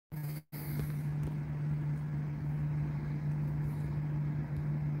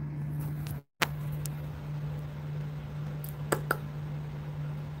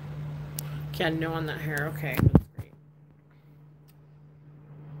Can't no on that hair. Okay, that's great.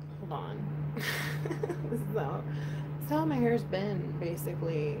 Hold on. This is how my hair's been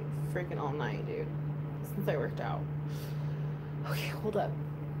basically freaking all night, dude. Since I worked out. Okay, hold up.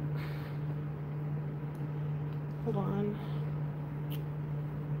 Hold on.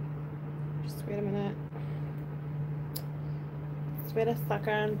 Just wait a minute. Just wait a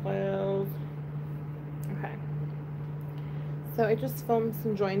second, please. Okay. So I just filmed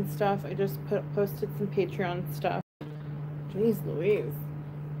some join stuff. I just posted some Patreon stuff. Jeez Louise.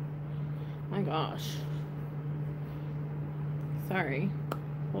 My gosh. Sorry.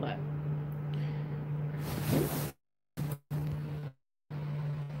 Hold up.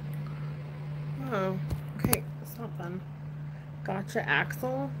 Oh, okay. That's not fun. Gotcha,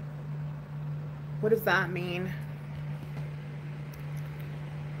 Axel? What does that mean?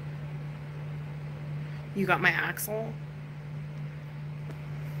 You got my Axel?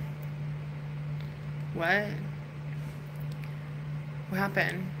 What? What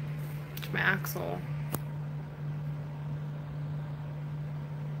happened to my Axel?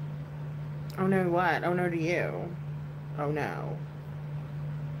 Oh no, what? Oh no to you. Oh no.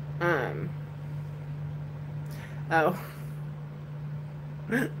 Oh.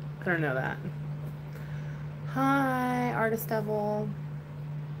 I don't know that. Hi, Artist Devil.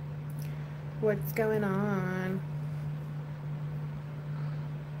 What's going on?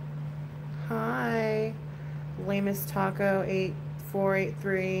 Hi. Lamest Taco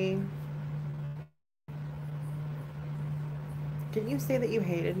 8483. Didn't you say that you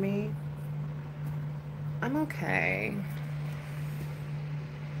hated me? I'm okay.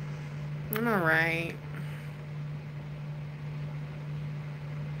 I'm alright.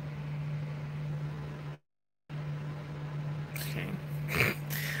 Okay.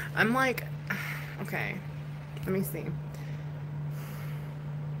 I'm like, okay. Let me see.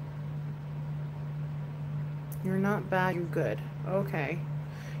 You're not bad, you're good. Okay.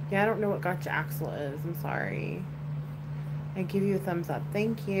 Yeah, I don't know what Gotcha Axel is. I'm sorry. I give you a thumbs up.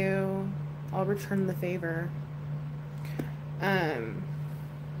 Thank you. I'll return the favor.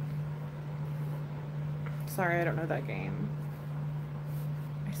 Sorry, I don't know that game.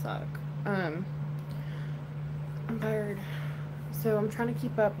 I suck. I'm tired. So I'm trying to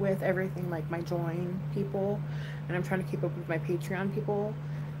keep up with everything, like my join people, and I'm trying to keep up with my Patreon people,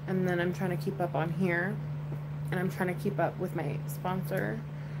 and then I'm trying to keep up on here, and I'm trying to keep up with my sponsor,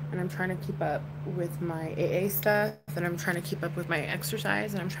 and I'm trying to keep up with my AA stuff, and I'm trying to keep up with my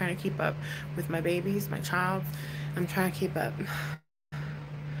exercise, and I'm trying to keep up with my babies, my child. I'm trying to keep up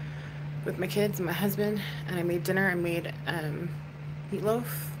with my kids and my husband. And I made dinner. I made meatloaf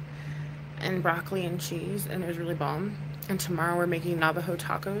and broccoli and cheese, and it was really bomb. And tomorrow we're making Navajo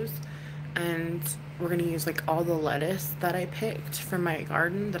tacos, and we're gonna use like all the lettuce that I picked from my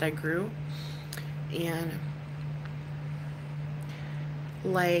garden that I grew. And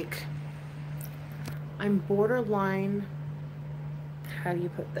like, I'm borderline, how do you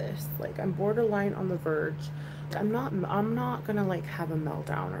put this? Like, I'm borderline on the verge. I'm not gonna like have a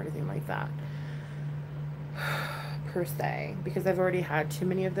meltdown or anything like that per se, because I've already had too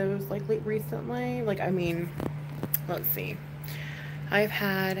many of those like recently. Like, I mean, let's see. I've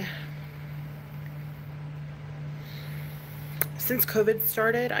had, since COVID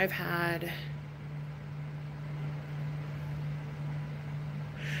started, I've had,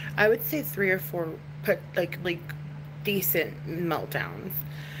 I would say 3 or 4 like decent meltdowns.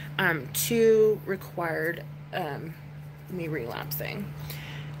 2 required me relapsing.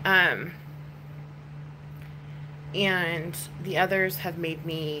 And the others have made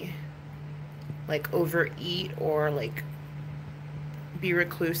me like overeat or like be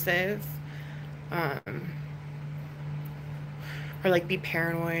reclusive, or like be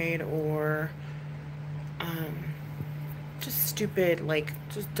paranoid, or just stupid, like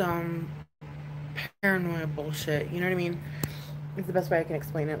just dumb paranoid bullshit, you know what I mean? It's the best way I can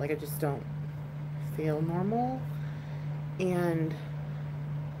explain it. Like, I just don't feel normal. And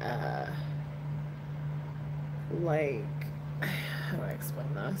like, how do I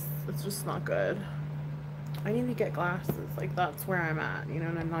explain this? It's just not good. I need to get glasses. Like, that's where I'm at, you know,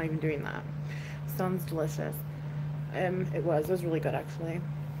 and I'm not even doing that. Sounds delicious. It was really good, actually.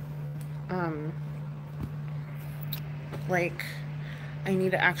 Like, I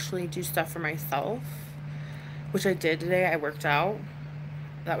need to actually do stuff for myself, which I did today. I worked out.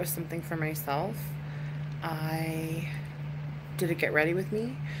 That was something for myself. I did a get ready with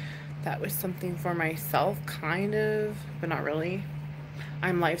me. That was something for myself, kind of, but not really.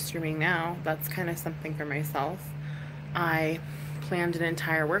 I'm live streaming now. That's kind of something for myself. I planned an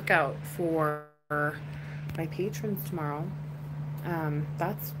entire workout for my patrons tomorrow.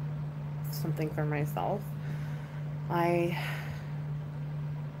 That's something for myself. I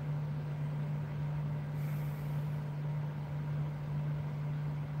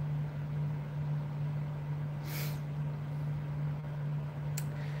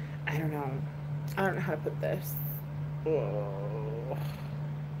don't know. I don't know how to put this. Whoa.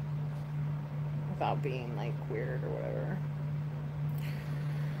 Without being like weird or whatever.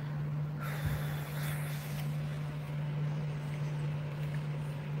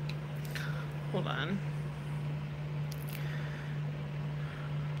 Hold on.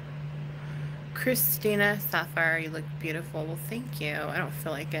 Christina Sapphire, you look beautiful. Well, thank you. I don't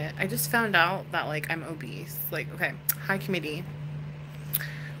feel like it. I just found out that like I'm obese. Like, okay, hi committee.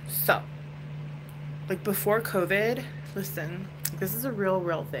 So, like before COVID, listen, this is a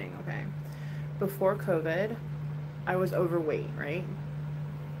real thing, okay? Before COVID, I was overweight, right?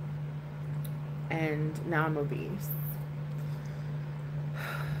 And now I'm obese.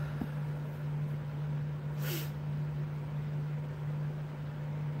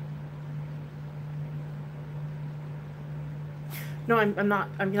 No, I'm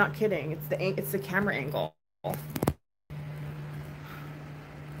not kidding. It's the camera angle.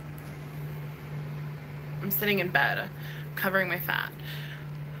 I'm sitting in bed, covering my fat.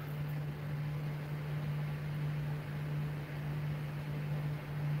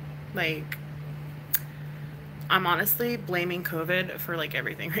 Like, I'm honestly blaming COVID for like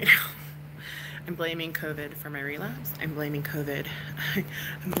everything right now. I'm blaming COVID for my relapse. I'm blaming COVID. I'm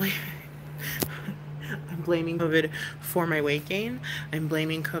blaming COVID for my weight gain. I'm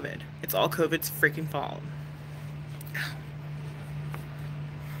blaming COVID. It's all COVID's freaking fault.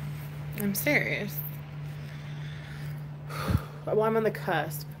 I'm serious. Well, I'm on the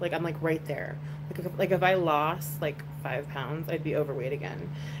cusp. Like, I'm like right there. Like if I lost like 5 pounds, I'd be overweight again.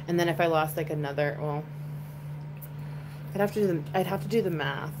 And then if I lost like another, well, I'd have to do the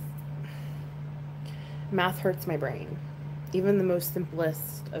math. Math hurts my brain. Even the most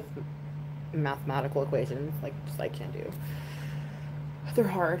simplest of mathematical equations, like, just I can't do. They're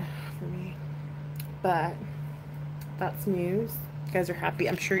hard for me. But that's news. You guys are happy.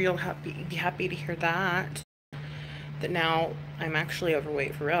 I'm sure you'll be happy to hear that. That now I'm actually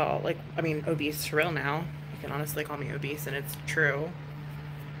overweight for real. Like, I mean, obese for real now. You can honestly call me obese, and it's true.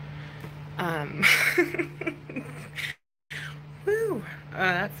 Woo!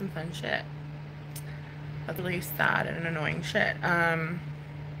 That's some fun shit. That's really sad and annoying shit.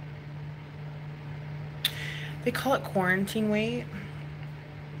 They call it quarantine weight,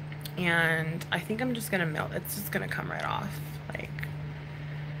 and I think I'm just gonna melt. It's just gonna come right off. Like,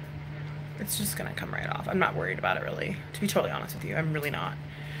 it's just gonna come right off. I'm not worried about it, really. To be totally honest with you, I'm really not.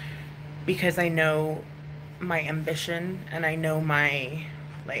 Because I know my ambition, and I know my,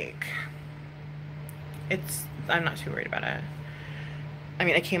 like, I'm not too worried about it. I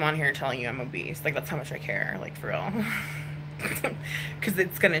mean, I came on here telling you I'm obese. Like, that's how much I care, like, for real. Because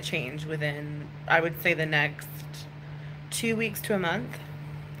it's going to change within, I would say, the next 2 weeks to a month.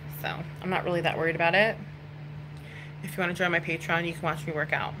 So, I'm not really that worried about it. If you want to join my Patreon, you can watch me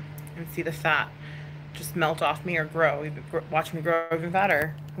work out and see the fat just melt off me or grow. Watch me grow even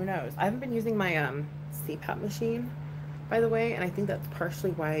fatter. Who knows? I haven't been using my CPAP machine, by the way, and I think that's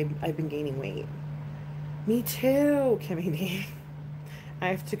partially why I've been gaining weight. Me too, Kimmy. I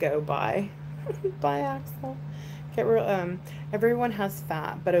have to go. Bye. Bye, Axel. Get real. Everyone has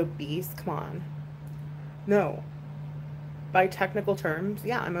fat, but obese. Come on. No. By technical terms,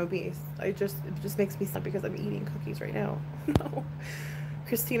 yeah, I'm obese. It just makes me sad because I'm eating cookies right now. No.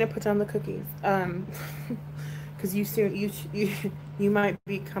 Christina, put down the cookies. Because you might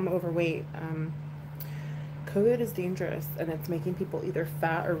become overweight. COVID is dangerous, and it's making people either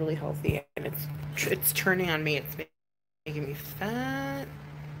fat or really healthy, and it's turning on me. It's making me fat.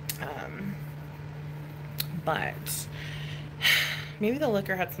 But maybe the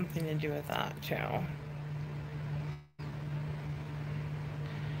liquor had something to do with that too.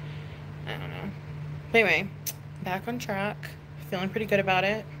 I don't know. But anyway, back on track. Feeling pretty good about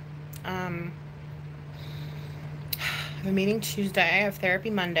it. I have a meeting Tuesday. I have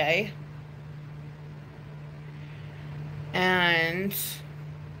therapy Monday. And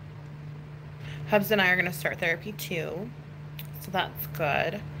Hubs and I are going to start therapy too. So that's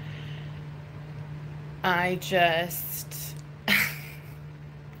good. I just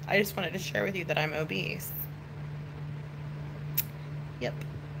wanted to share with you that I'm obese. Yep.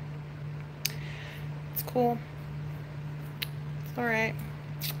 It's cool. It's alright.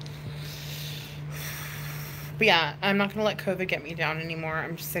 But yeah, I'm not gonna let COVID get me down anymore.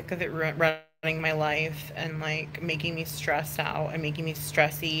 I'm sick of it running my life and like making me stressed out and making me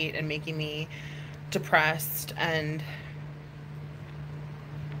stress eat and making me depressed, and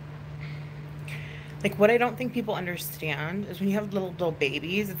Like, what I don't think people understand is when you have little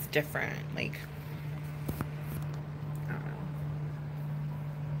babies, it's different. Like, I don't know.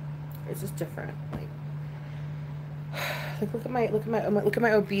 It's just different. Like look at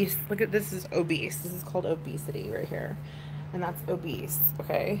my obese. Look at this is obese. This is called obesity right here, and that's obese.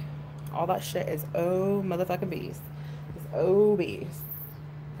 Okay, all that shit is oh motherfucking beast. It's obese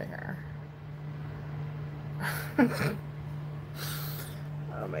right here.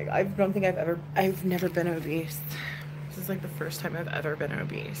 Oh my god, I don't think I've never been obese. This is like the first time I've ever been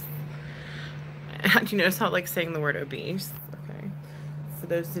obese. And you notice how like saying the word obese? Okay. For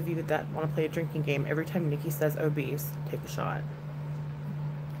those of you that want to play a drinking game, every time Nikki says obese, take a shot.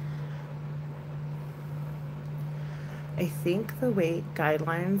 I think the weight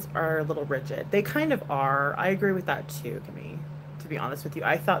guidelines are a little rigid. They kind of are. I agree with that too, Kimmy. To be honest with you,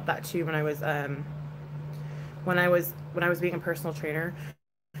 I thought that too when I was being a personal trainer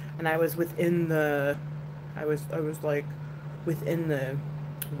and I was within the I was like within the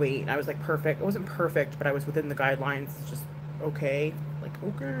weight. I was like perfect. It wasn't perfect, but I was within the guidelines. It's just okay. Like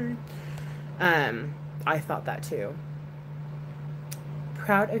okay. I thought that too.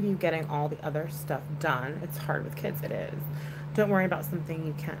 Proud of you getting all the other stuff done. It's hard with kids, it is. Don't worry about something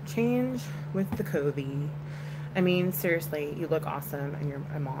you can't change with the Covey. I mean, seriously, you look awesome and you're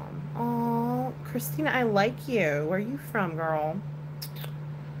a mom. Oh, Christina, I like you. Where are you from, girl?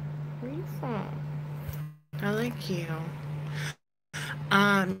 Where are you from? I like you.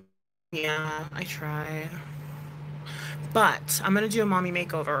 Um, yeah, I try. But I'm gonna do a mommy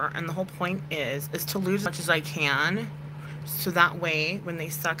makeover, and the whole point is to lose as much as I can, so that way when they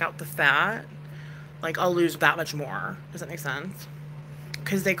suck out the fat, like I'll lose that much more. Does that make sense?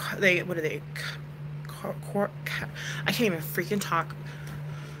 Because they what do they? I can't even freaking talk.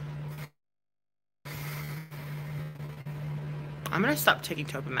 I'm gonna stop taking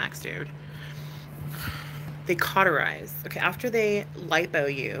Topamax, dude. They cauterize. Okay, after they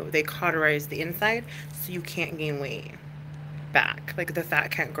lipo you, they cauterize the inside so you can't gain weight back. Like the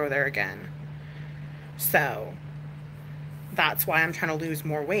fat can't grow there again. So that's why I'm trying to lose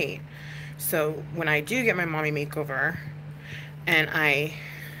more weight. So when I do get my mommy makeover and I,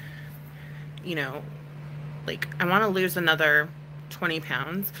 you know, like I want to lose another 20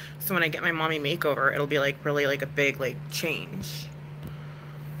 pounds. So when I get my mommy makeover, it'll be like really like a big like change.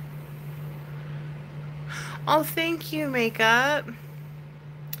 Oh, thank you, makeup.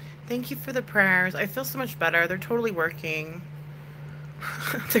 Thank you for the prayers. I feel so much better. They're totally working.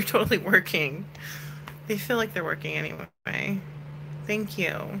 They're totally working. They feel like they're working anyway. Thank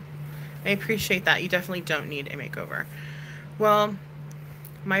you. I appreciate that. You definitely don't need a makeover. Well,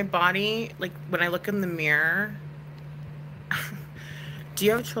 my body, like when I look in the mirror, do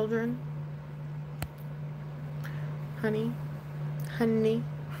you have children? Honey? Honey?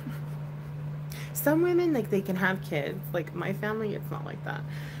 Some women, like, they can have kids. Like, my family, it's not like that.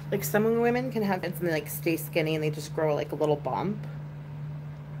 Like, some women can have kids and they, like, stay skinny and they just grow, like, a little bump.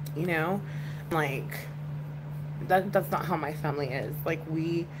 You know? Like, that's not how my family is. Like,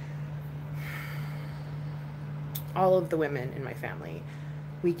 all of the women in my family,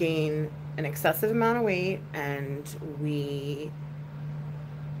 we gain an excessive amount of weight and we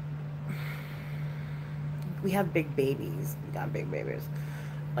have big babies. We got big babies.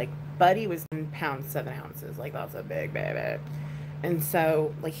 Like, Buddy was 10 pounds, 7 ounces. Like, that's a big baby. And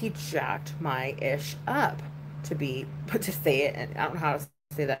so, like, he jacked my ish up to say it, and I don't know how to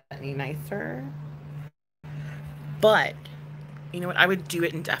say that any nicer. But, you know what? I would do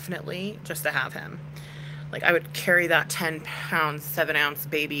it indefinitely just to have him. Like, I would carry that 10 pounds, 7 ounce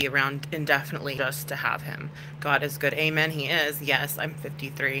baby around indefinitely just to have him. God is good. Amen. He is. Yes, I'm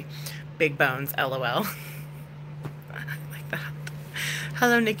 53. Big bones. LOL. Like that.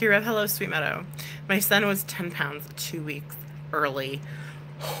 Hello, Nikki Rev. Hello, Sweet Meadow. My son was 10 pounds 2 weeks early.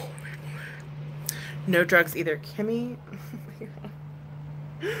 Oh my God. No drugs either. Kimmy.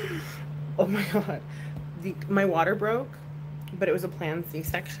 Oh my God. My water broke, but it was a planned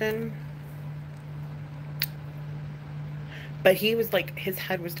C-section. But he was like, his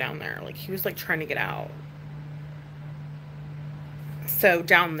head was down there. Like, he was like trying to get out. So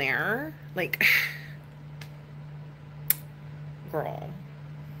down there, like, girl.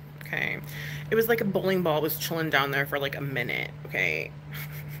 Okay. It was like a bowling ball was chilling down there for like a minute. Okay.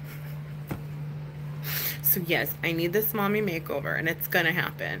 So yes, I need this mommy makeover and it's gonna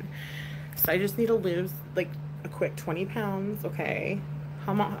happen. So I just need to lose like a quick 20 pounds. Okay.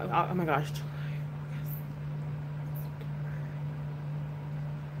 How much? Oh my gosh.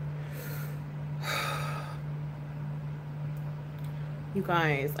 You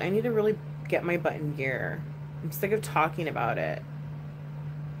guys, I need to really get my butt in gear. I'm sick of talking about it.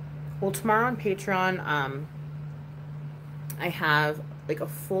 Well, tomorrow on Patreon, I have like a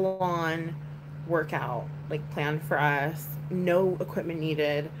full-on workout like planned for us. No equipment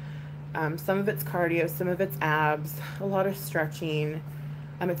needed. Some of it's cardio, some of it's abs, a lot of stretching.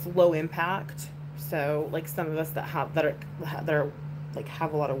 It's low impact. So like some of us that are like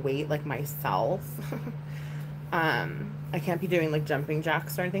have a lot of weight, like myself. I can't be doing like jumping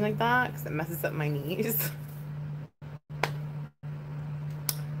jacks or anything like that because it messes up my knees.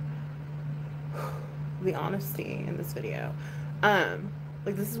 The honesty in this video.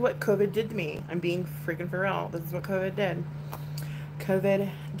 Like this is what COVID did to me. I'm being freaking for real. This is what COVID did. COVID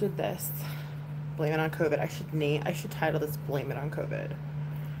did this. Blame it on COVID. I should title this Blame It on COVID.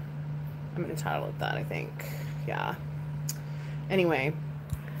 I'm gonna title it that, I think. Yeah. Anyway.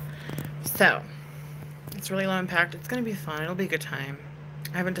 So it's really low impact. It's gonna be fun. It'll be a good time.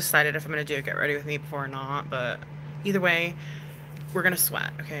 I haven't decided if I'm gonna do a Get Ready With Me before or not, but either way, we're gonna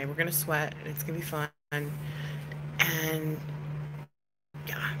sweat, okay? We're gonna sweat and it's gonna be fun. And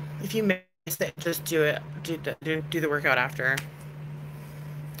yeah, if you miss it, just do it. Do the workout after.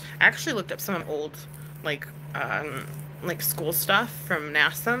 I actually looked up some old like school stuff from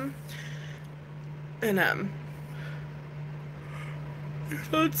NASM, and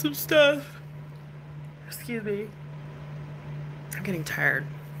found some stuff. Excuse me. I'm getting tired.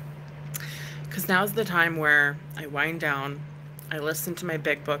 Because now's the time where I wind down, I listen to my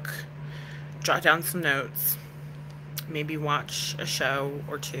big book, jot down some notes, maybe watch a show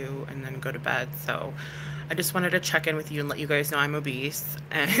or two, and then go to bed. So I just wanted to check in with you and let you guys know I'm obese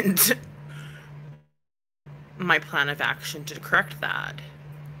and my plan of action to correct that.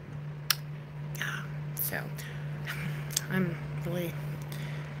 Yeah, so I'm really,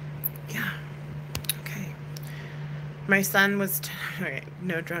 yeah, okay. My son was, okay,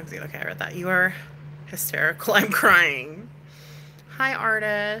 no drugs. Okay, I read that. You are hysterical. I'm crying. Hi,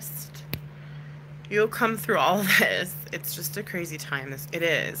 artist. You'll come through all of this. It's just a crazy time. It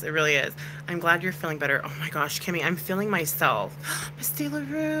is. It really is. I'm glad you're feeling better. Oh my gosh, Kimmy, I'm feeling myself. Miss De La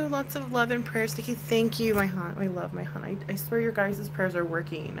Rue, lots of love and prayers. Nikki, thank you, my hon. I love my hon. I swear your guys' prayers are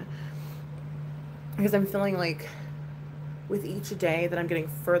working. Because I'm feeling like with each day that I'm getting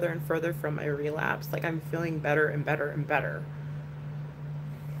further and further from my relapse, like I'm feeling better and better and better.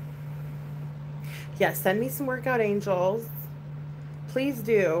 Yeah, send me some workout angels. Please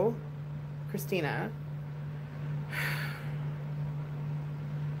do. Christina,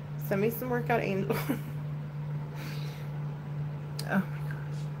 send me some workout angels. Oh my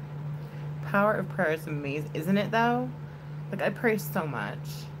gosh. Power of prayer is amazing, isn't it though? Like I pray so much.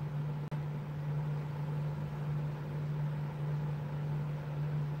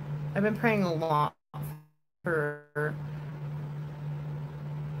 I've been praying a lot for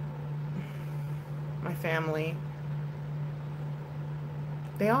my family.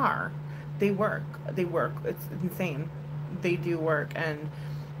 They are. They work. They work. It's insane. They do work. And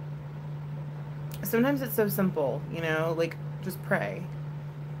sometimes it's so simple, you know, like just pray.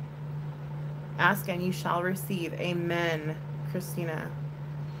 Ask and you shall receive. Amen, Christina.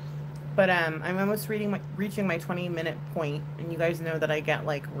 But I'm almost reaching my 20-minute point, and you guys know that I get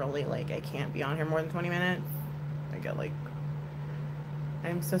like really like I can't be on here more than 20 minutes. I get like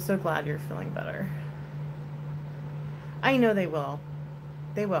I'm so glad you're feeling better. I know they will.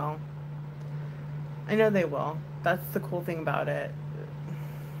 They will. I know they will. That's the cool thing about it.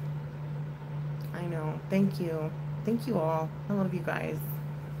 I know. Thank you. Thank you all. I love you guys.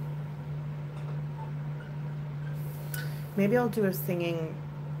 Maybe I'll do a singing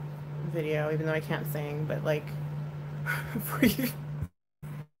video, even though I can't sing, but like for you.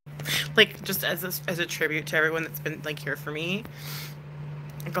 Like just as a tribute to everyone that's been like here for me.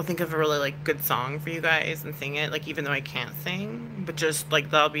 Like I'll think of a really like good song for you guys and sing it, like even though I can't sing, but just like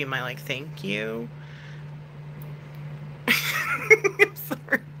that'll be my like thank you. I'm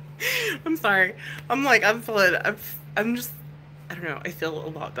sorry. I'm sorry. I'm just I don't know, I feel a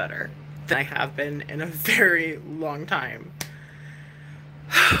lot better than I have been in a very long time.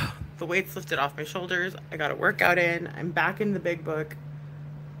 The weight's lifted off my shoulders. I got a workout in. I'm back in the big book.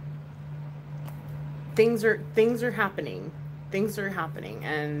 Things are happening. Things are happening,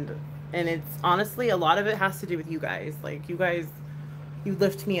 and it's honestly a lot of it has to do with you guys. Like you guys, you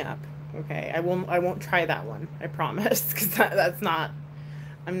lift me up. Okay, I won't try that one. I promise, because that's not.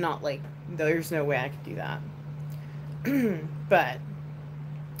 I'm not like. There's no way I could do that. But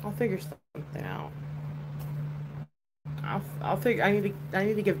I'll figure something out. I'll figure. I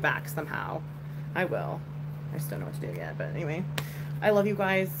need to give back somehow. I will. I just don't know what to do yet. But anyway, I love you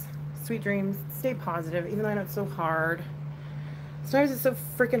guys. Sweet dreams. Stay positive, even though I know it's so hard. Sometimes it's so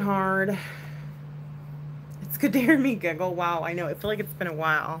freaking hard. It's good to hear me giggle. Wow, I know. I feel like it's been a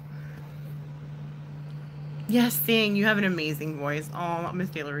while. Yes, sing. You have an amazing voice. Oh, Miss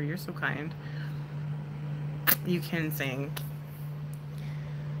Taylor, you're so kind. You can sing.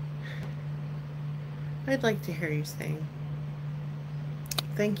 I'd like to hear you sing.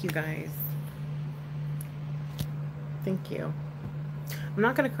 Thank you, guys. Thank you. I'm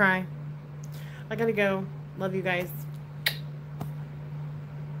not gonna cry. I gotta go. Love you guys.